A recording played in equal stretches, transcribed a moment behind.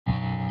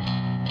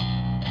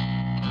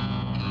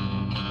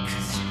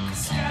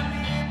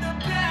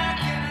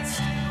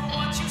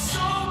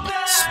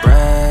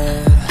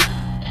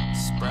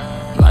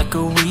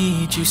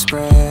need you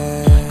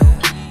spread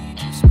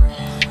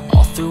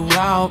all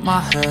throughout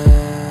my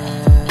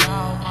head.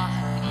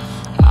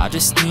 I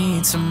just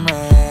need some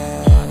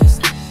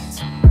rest,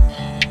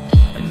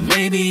 and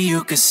maybe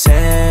you could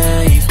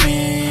save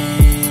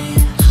me.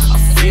 I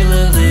feel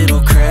a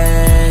little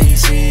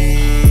crazy.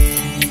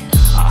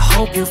 I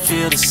hope you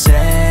feel the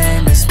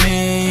same as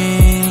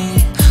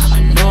me.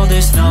 I know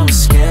there's no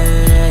escaping.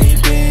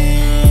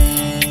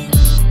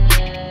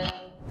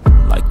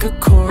 Like a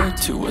chord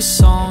to a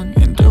song,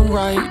 and a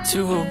right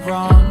to a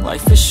wrong.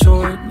 Life is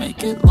short,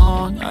 make it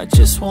long. I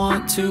just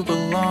want to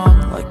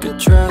belong. Like a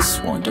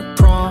dress worn to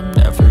prom,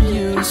 never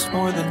used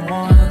more than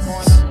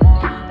once.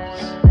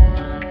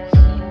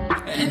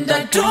 And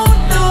I don't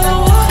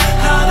know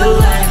how to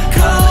let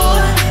go,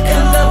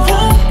 and I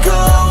won't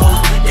go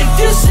if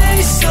you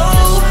say so.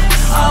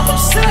 I'm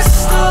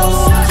obsessed though,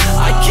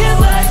 I can't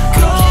let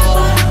go,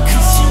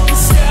 'cause you can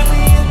stab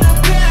me in the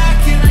back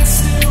and I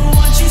still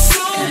want you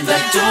so bad. And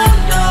I don't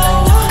know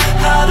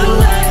how to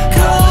let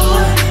go,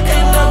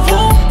 and I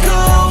won't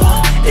go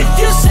if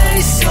you say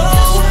so.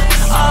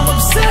 I'm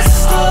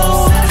obsessed though,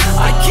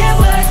 I can't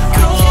let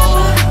go,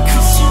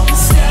 'cause you can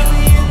stab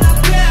me in the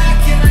back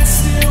and I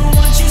still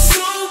want you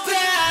so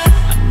bad.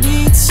 I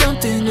need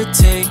something to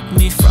take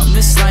me from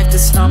this life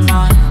that's not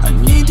mine. I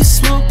need to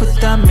smoke, but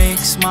that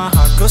makes my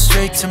heart go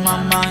straight to my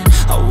mind.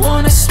 I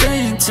wanna stay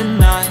in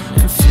tonight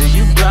and feel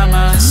you by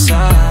my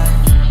side,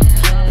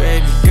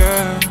 baby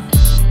girl.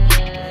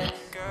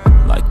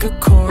 Like a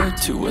chord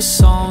to a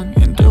song,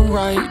 and a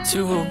right to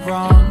a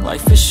wrong.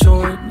 Life is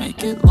short,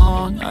 make it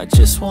long. I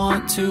just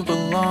want to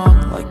belong.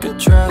 Like a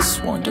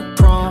dress worn to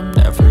prom,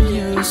 never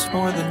used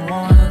more than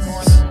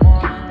once.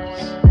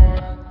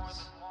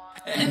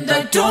 And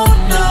I don't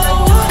know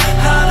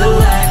how to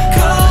let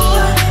go,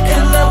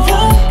 and I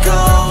won't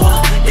go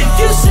if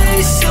you say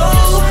so.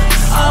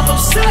 I'm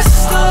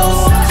obsessed though,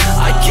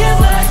 I can't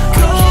let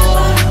go,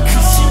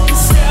 'cause you can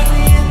stab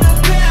me in the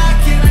back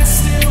and I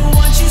still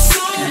want you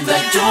so bad. And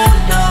I don't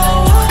know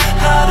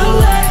how to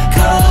let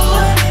go,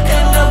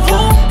 and I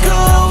won't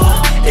go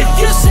if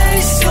you say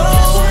so.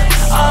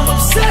 I'm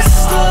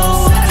obsessed though,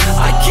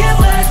 I can't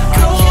let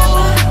go,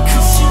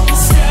 'cause you can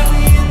stab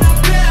me in the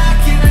back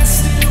and I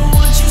still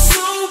want you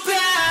so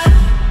bad.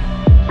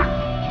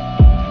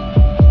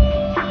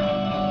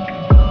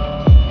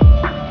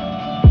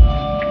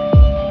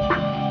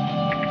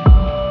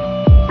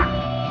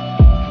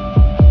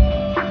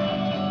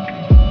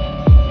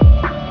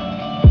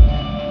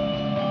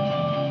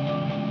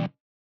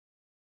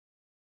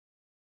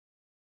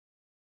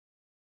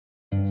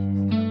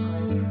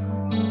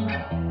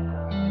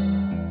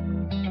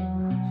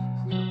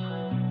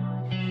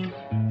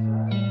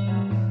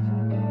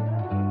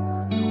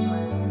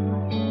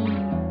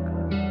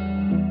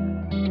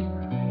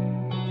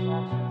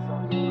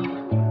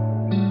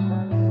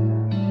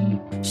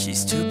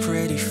 She's too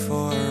pretty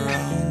for her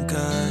own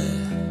good.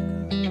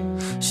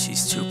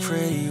 She's too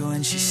pretty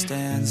when she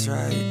stands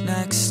right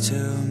next to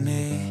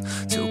me.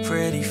 Too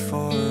pretty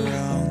for her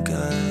own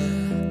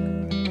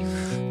good.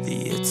 The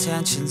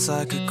attention's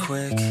like a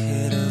quick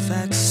hit of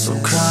ecstasy. So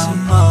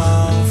come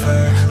over,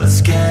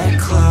 let's get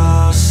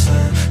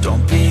closer.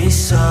 Don't be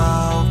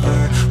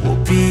sober,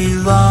 we'll be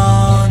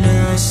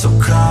loners. So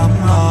come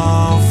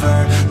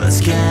over,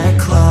 let's get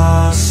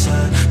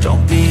closer.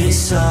 Don't be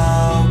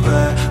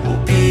sober,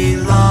 we'll be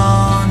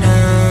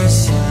loners,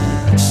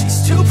 yeah. She's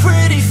too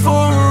pretty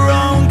for her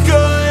own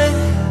good.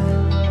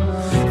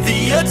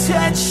 The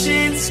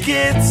attention's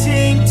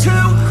getting to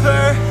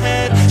her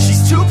head.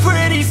 She's too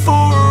pretty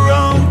for her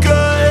own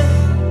good.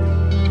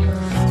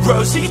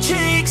 Rosy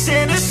cheeks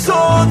and a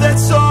soul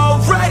that's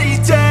already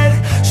dead.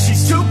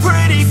 She's too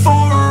pretty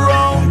for her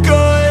own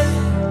good.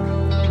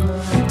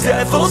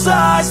 Devil's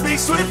eyes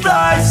mixed with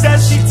lies that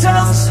she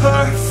tells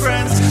her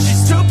friends.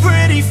 She's too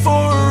pretty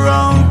for her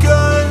own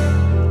good.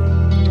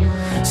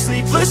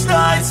 Sleepless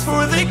nights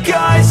for the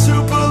guys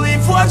who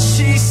believe what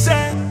she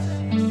said.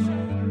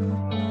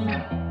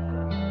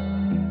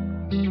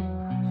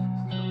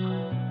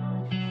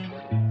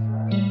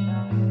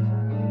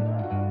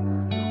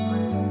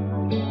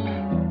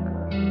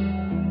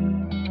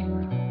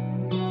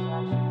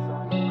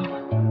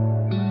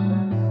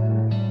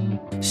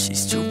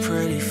 She's too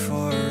pretty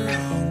for her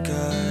own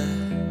good.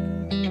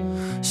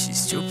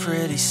 She's too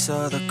pretty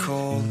so the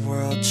cold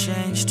world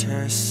changed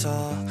her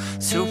soul.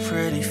 Too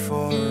pretty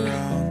for her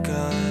own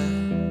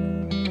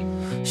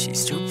good.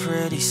 She's too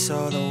pretty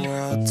so the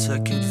world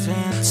took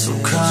advantage. So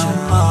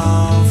come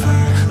over,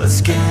 let's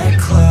get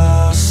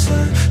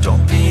closer.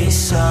 Don't be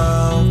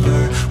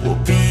sober,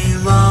 we'll be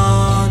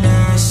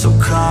loners. So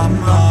come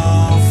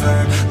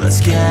over, let's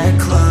get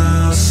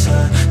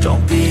closer.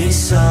 Don't be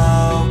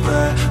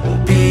sober,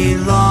 we'll be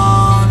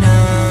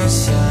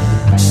loners,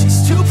 yeah.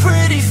 She's too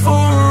pretty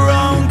for her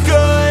own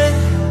good.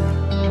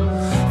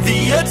 The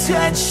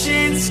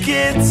attention's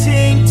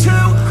getting to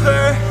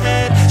her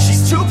head.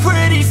 She's too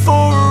pretty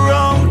for her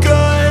own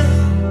good.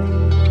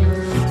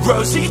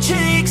 Rosy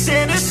cheeks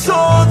and a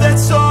soul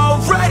that's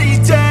already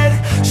dead.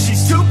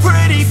 She's too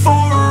pretty for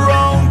her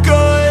own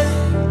good.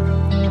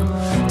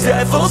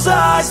 Devil's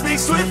eyes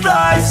mixed with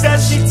lies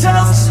that she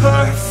tells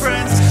her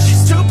friends.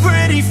 She's too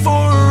pretty for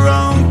her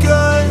own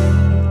good.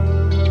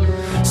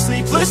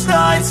 Sleepless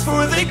nights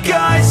for the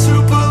guys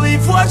who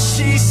believe what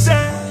she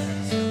says.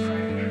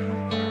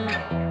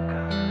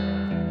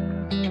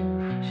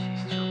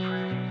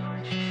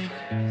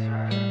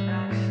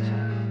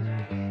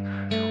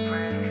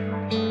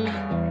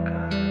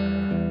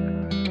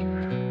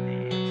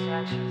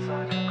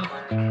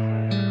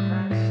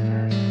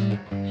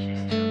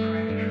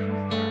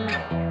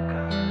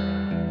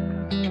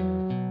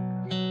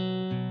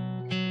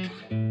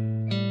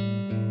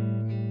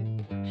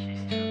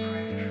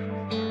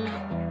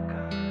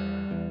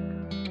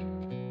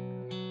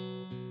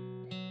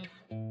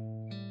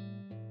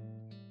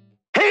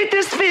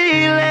 This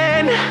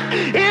feeling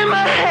in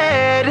my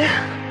head,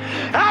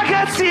 I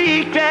got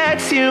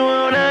secrets you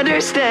won't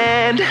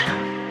understand.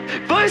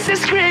 Voices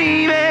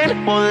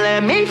screaming won't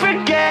let me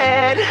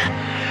forget.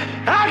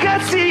 I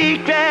got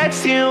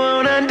secrets you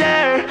won't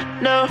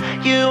no,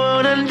 you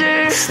won't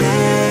understand.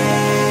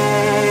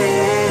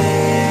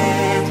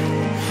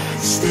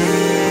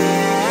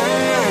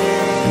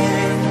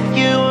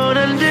 You won't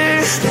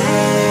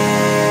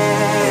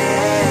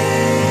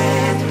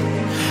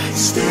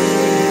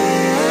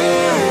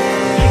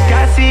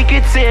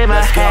secrets in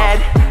my head.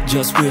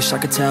 Just wish I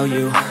could tell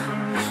you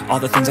all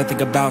the things I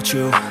think about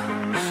you.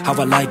 How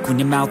I like when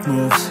your mouth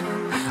moves.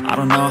 I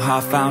don't know how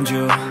I found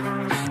you.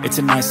 It's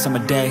a nice summer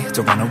day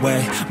to run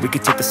away. We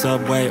could take the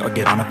subway or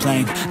get on a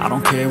plane. I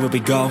don't care where we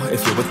go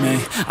if you're with me.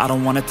 I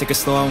don't wanna take it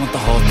slow, I want the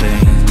whole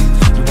thing.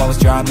 You always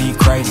drive me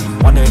crazy.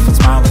 Wonder if I'd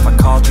smile if I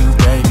called you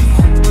baby.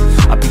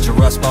 I picture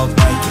us both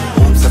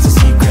naked. Oops, that's a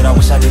secret I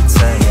wish I didn't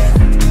say it.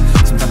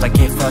 Sometimes I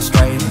get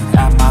frustrated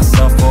at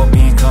myself for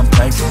being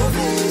complacent.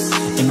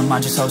 In my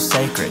mind you're so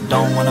sacred.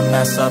 Don't wanna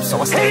mess up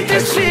so I stay patient.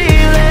 This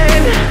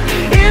feeling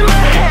in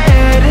my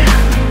head,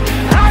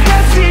 I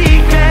got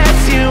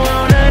secrets you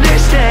won't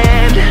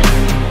understand.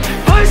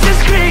 Voices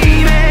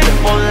screaming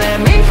won't let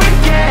me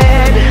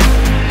forget.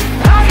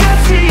 I got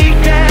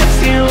secrets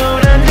you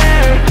won't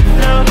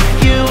no,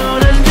 you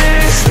won't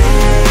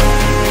understand.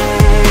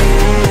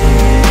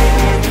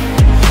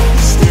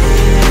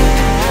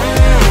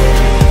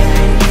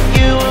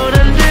 You won't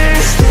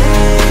understand.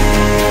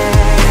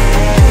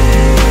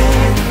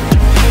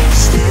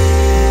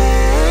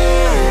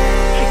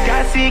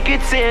 Got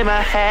secrets in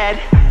my head.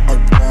 I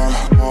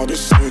got all these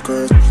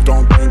secrets,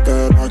 don't think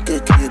that I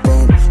could keep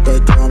them. They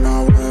come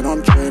out when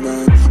I'm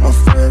dreaming, a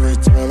fairy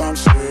tale I'm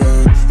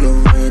seeing.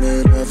 You're in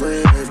it every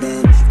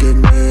evening, give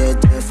me a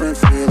different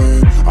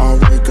feeling. I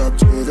wake up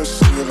to the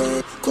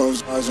ceiling,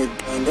 close eyes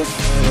again to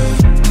feel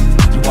it.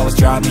 You always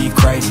drive me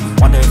crazy.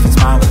 Wonder if I'd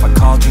smile if I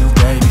called you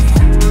baby.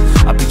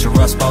 I picture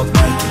us both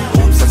naked.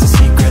 Oops, that's a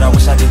secret I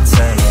wish I didn't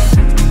say it.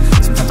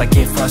 Sometimes I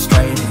get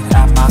frustrated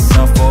at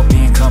myself for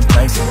being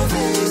complacent.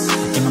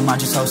 In my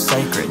mind you're so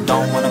sacred.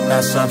 Don't wanna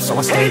mess up so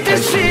I stay patient.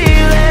 This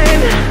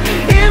feeling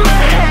in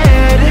my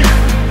head,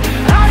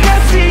 I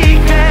got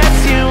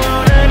secrets you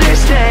won't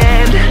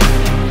understand.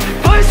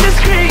 Voices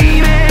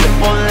screaming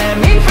won't let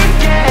me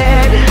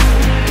forget.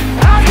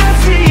 I got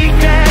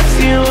secrets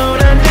you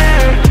won't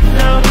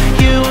no,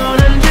 you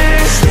won't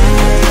understand.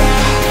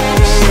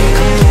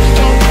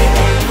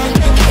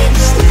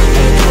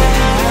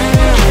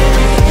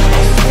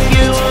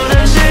 You won't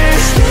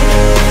understand.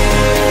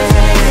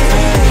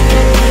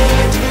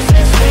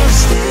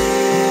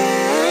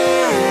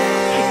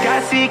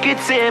 Got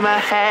secrets in my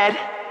head.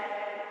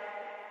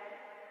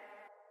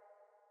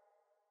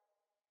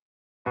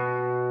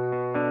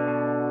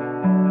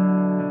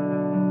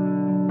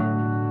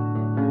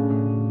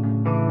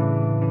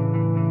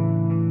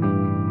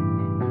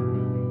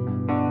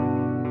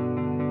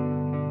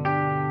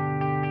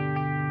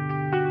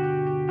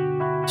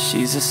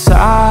 She's a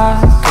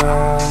sad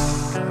girl,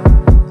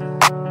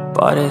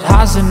 but it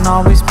hasn't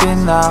always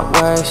been that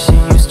way. She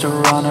used to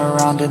run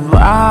around and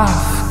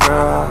laugh,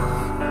 girl,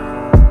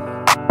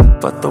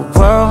 but the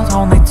world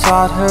only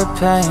taught her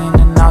pain.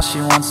 And now she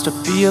wants to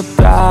be a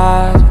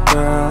bad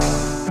girl,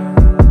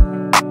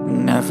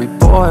 and every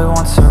boy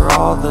wants her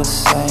all the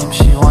same.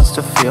 She wants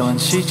to feel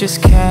and she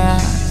just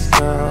can't,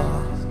 girl.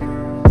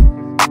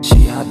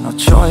 She had no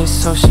choice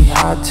so she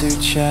had to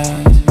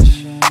change.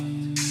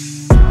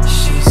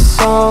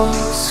 So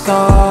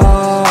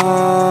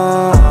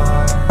scarred,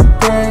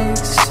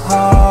 breaks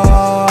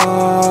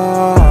hearts,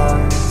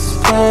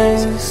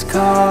 plays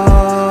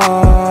cards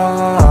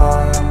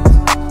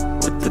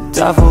with the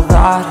devil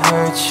that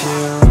hurt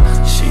you.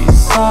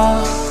 She's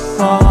alone,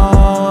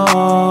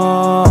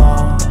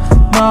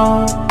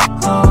 no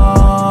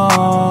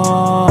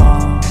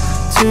home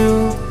to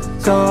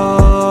go,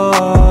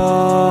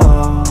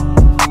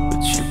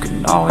 but you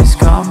can always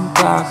come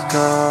back,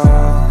 girl.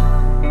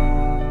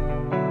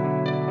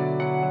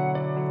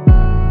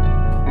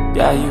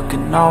 Yeah, you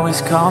can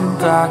always come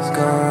back,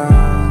 girl.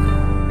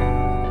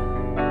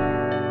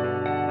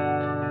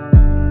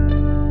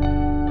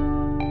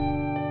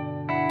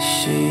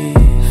 She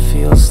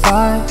feels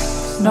like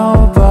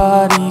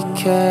nobody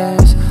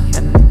cares,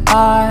 and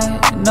I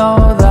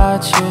know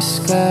that you're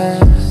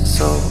scared.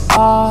 So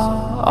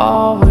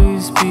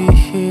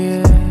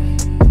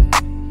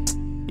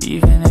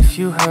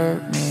you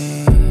hurt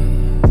me,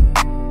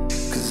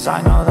 'cause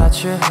I know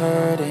that you're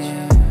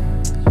hurting,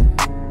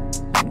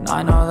 and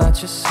I know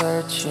that you're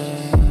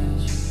searching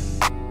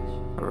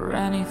for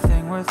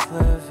anything worth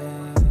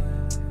living.